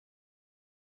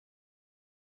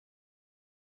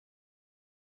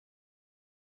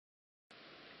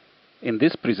In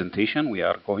this presentation, we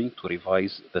are going to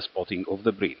revise the spotting of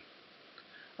the brain.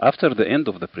 After the end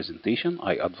of the presentation,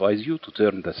 I advise you to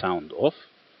turn the sound off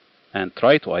and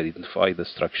try to identify the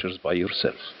structures by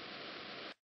yourself.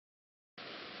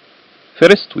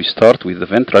 First, we start with the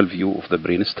ventral view of the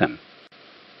brain stem.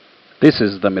 This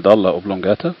is the medulla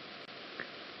oblongata.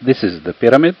 This is the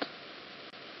pyramid,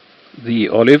 the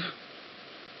olive,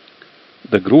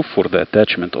 the groove for the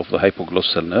attachment of the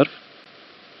hypoglossal nerve,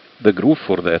 the groove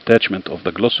for the attachment of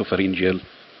the glossopharyngeal,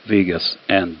 vagus,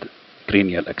 and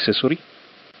cranial accessory,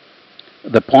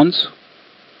 the pons,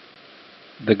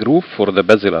 the groove for the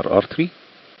basilar artery,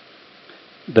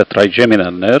 the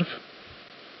trigeminal nerve,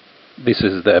 this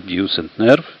is the abducent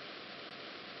nerve,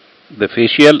 the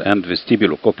facial and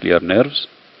vestibulocochlear nerves,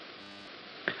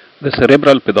 the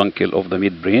cerebral peduncle of the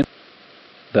midbrain,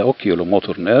 the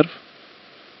oculomotor nerve,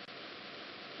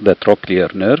 the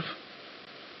trochlear nerve,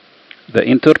 the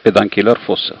interpeduncular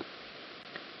fossa,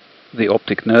 the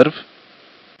optic nerve,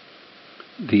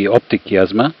 the optic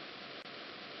chiasma,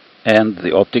 and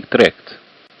the optic tract.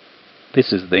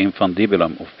 This is the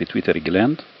infundibulum of pituitary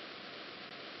gland,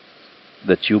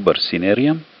 the tuber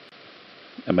cinereum,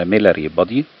 a mammillary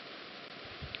body,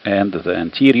 and the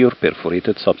anterior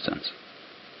perforated substance.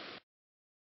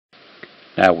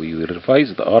 Now we will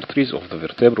revise the arteries of the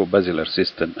vertebro-basilar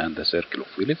system and the circle of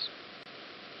Willis.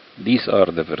 These are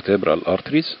the vertebral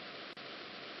arteries,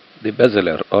 the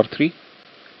basilar artery,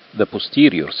 the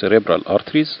posterior cerebral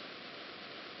arteries,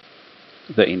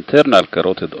 the internal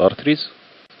carotid arteries,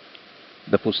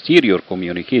 the posterior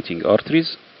communicating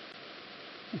arteries,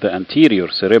 the anterior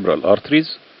cerebral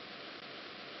arteries,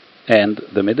 and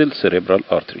the middle cerebral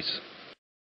arteries.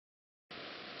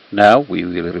 Now we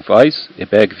will revise a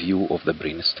back view of the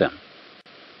brain stem.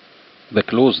 The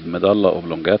closed medulla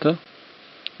oblongata,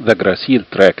 the gracile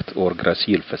tract or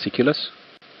gracile fasciculus,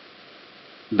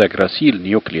 the gracile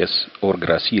nucleus or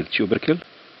gracile tubercle,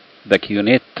 the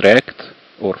cunate tract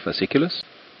or fasciculus,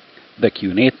 the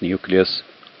cunate nucleus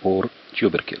or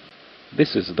tubercle.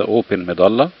 This is the open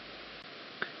medulla,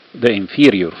 the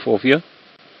inferior fovea,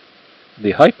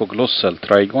 the hypoglossal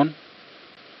trigon,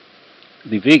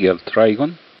 the vagal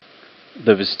trigon,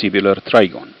 the vestibular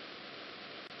trigon,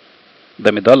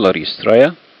 the medullary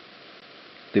stria,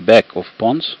 the back of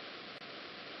pons,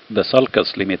 the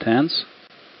sulcus limitans,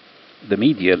 the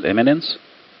medial eminence,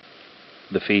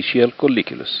 the facial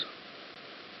colliculus,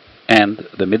 and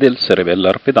the middle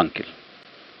cerebellar peduncle.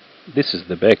 This is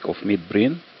the back of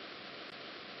midbrain,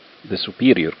 the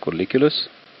superior colliculus,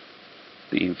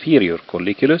 the inferior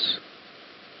colliculus,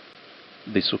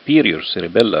 the superior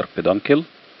cerebellar peduncle,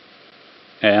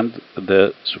 and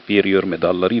the superior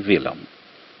medullary velum.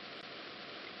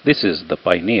 This is the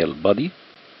pineal body,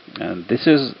 and this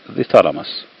is the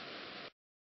thalamus.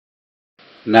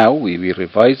 Now we will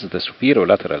revise the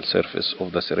superolateral surface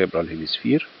of the cerebral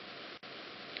hemisphere.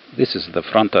 This is the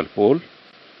frontal pole,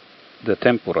 the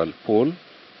temporal pole,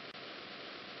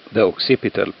 the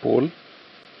occipital pole,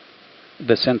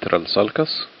 the central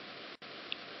sulcus,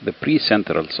 the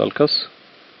precentral sulcus,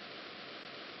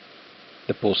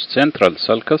 the postcentral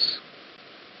sulcus,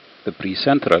 the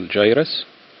precentral gyrus,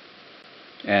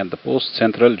 and the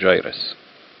postcentral gyrus,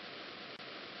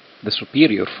 the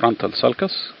superior frontal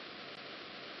sulcus,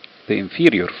 the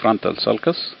inferior frontal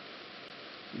sulcus,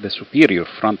 the superior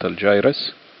frontal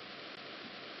gyrus,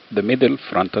 the middle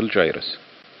frontal gyrus,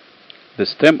 the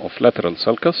stem of lateral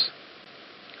sulcus,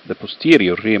 the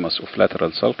posterior ramus of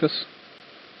lateral sulcus,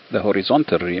 the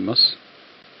horizontal ramus,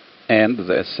 and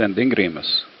the ascending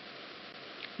ramus.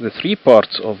 The three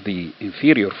parts of the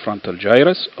inferior frontal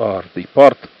gyrus are the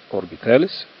part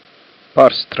orbitalis,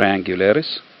 pars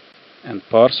triangularis, and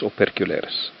pars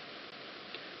opercularis.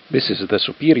 This is the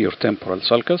superior temporal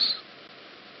sulcus,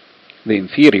 the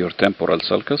inferior temporal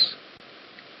sulcus,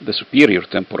 the superior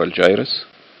temporal gyrus,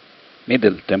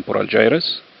 middle temporal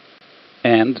gyrus,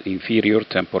 and inferior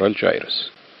temporal gyrus.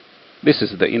 This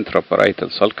is the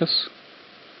intraparietal sulcus,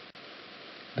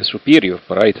 the superior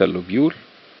parietal lobule,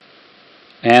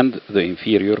 and the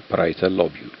inferior parietal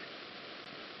lobule,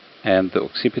 and the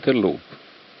occipital lobe.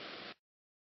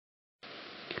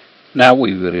 Now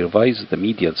we will revise the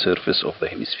medial surface of the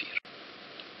hemisphere.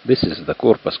 This is the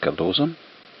corpus callosum,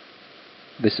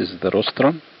 this is the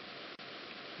rostrum,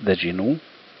 the genu,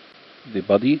 the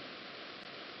body,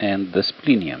 and the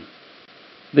splenium.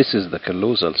 This is the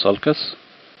callosal sulcus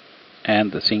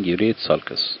and the cingulate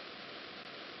sulcus.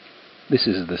 This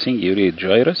is the cingulate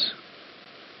gyrus,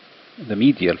 the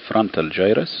medial frontal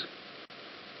gyrus,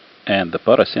 and the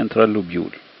paracentral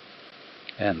lobule.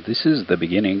 And this is the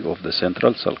beginning of the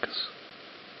central sulcus.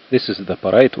 This is the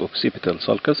parieto-occipital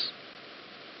sulcus,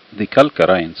 the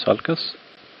calcarine sulcus,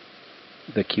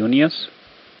 the cuneus,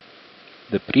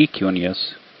 the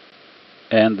precuneus,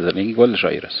 and the lingual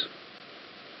gyrus.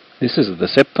 This is the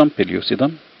septum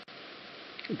pellucidum,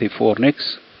 the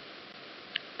fornix,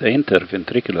 the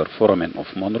interventricular foramen of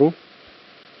Monro,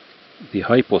 the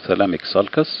hypothalamic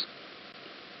sulcus,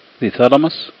 the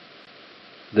thalamus,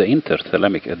 the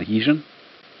interthalamic adhesion,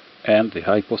 and the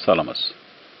hypothalamus.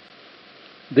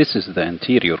 This is the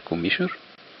anterior commissure,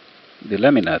 the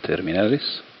lamina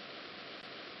terminalis,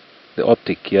 the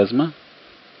optic chiasma,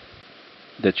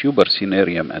 the tuber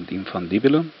cinereum and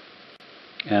infundibulum,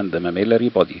 and the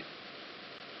mammillary body.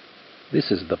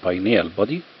 This is the pineal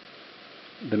body,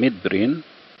 the midbrain,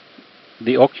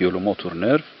 the oculomotor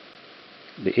nerve,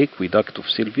 the aqueduct of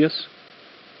Sylvius,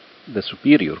 the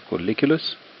superior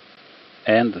colliculus,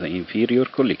 and the inferior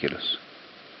colliculus.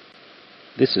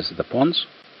 This is the pons,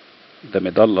 the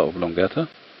medulla oblongata,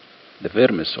 the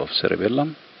vermis of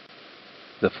cerebellum,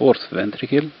 the fourth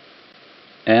ventricle,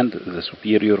 and the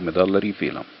superior medullary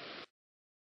velum.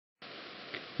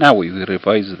 Now we will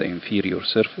revise the inferior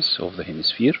surface of the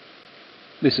hemisphere.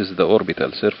 This is the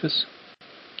orbital surface.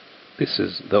 This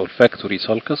is the olfactory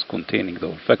sulcus containing the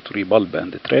olfactory bulb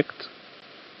and the tract.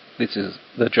 This is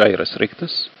the gyrus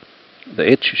rectus, the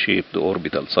H-shaped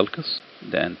orbital sulcus,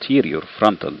 the anterior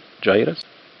frontal gyrus,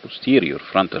 posterior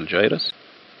frontal gyrus,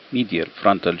 medial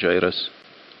frontal gyrus,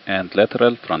 and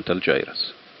lateral frontal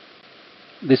gyrus.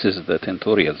 This is the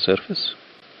tentorial surface,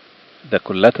 the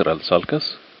collateral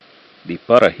sulcus, the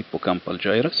parahippocampal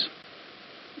gyrus,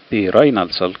 the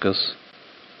rhinal sulcus,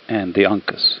 and the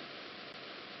uncus.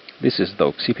 This is the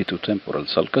occipitotemporal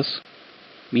sulcus,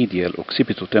 medial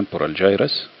occipitotemporal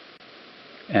gyrus,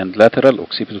 and lateral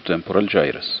occipitotemporal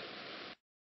gyrus.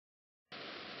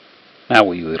 Now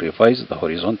we will revise the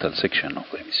horizontal section of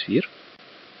the hemisphere.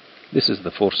 This is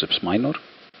the forceps minor,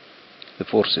 the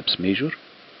forceps major,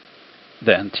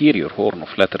 the anterior horn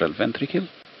of lateral ventricle,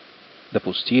 the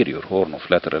posterior horn of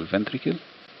lateral ventricle,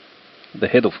 the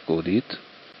head of caudate,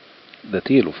 the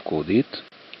tail of caudate,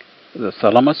 the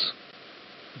thalamus,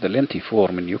 the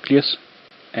lentiform nucleus,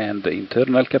 and the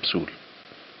internal capsule.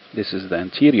 This is the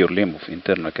anterior limb of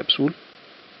internal capsule,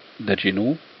 the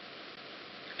genu,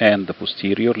 and the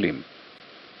posterior limb.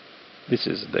 This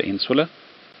is the insula,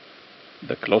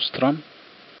 the claustrum,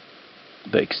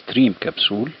 the extreme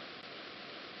capsule,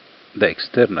 the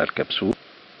external capsule,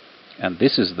 and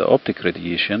this is the optic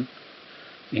radiation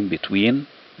in between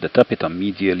the tapetum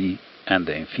medially and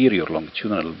the inferior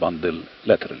longitudinal bundle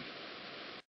laterally.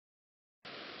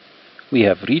 We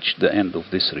have reached the end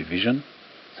of this revision.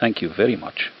 Thank you very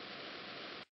much.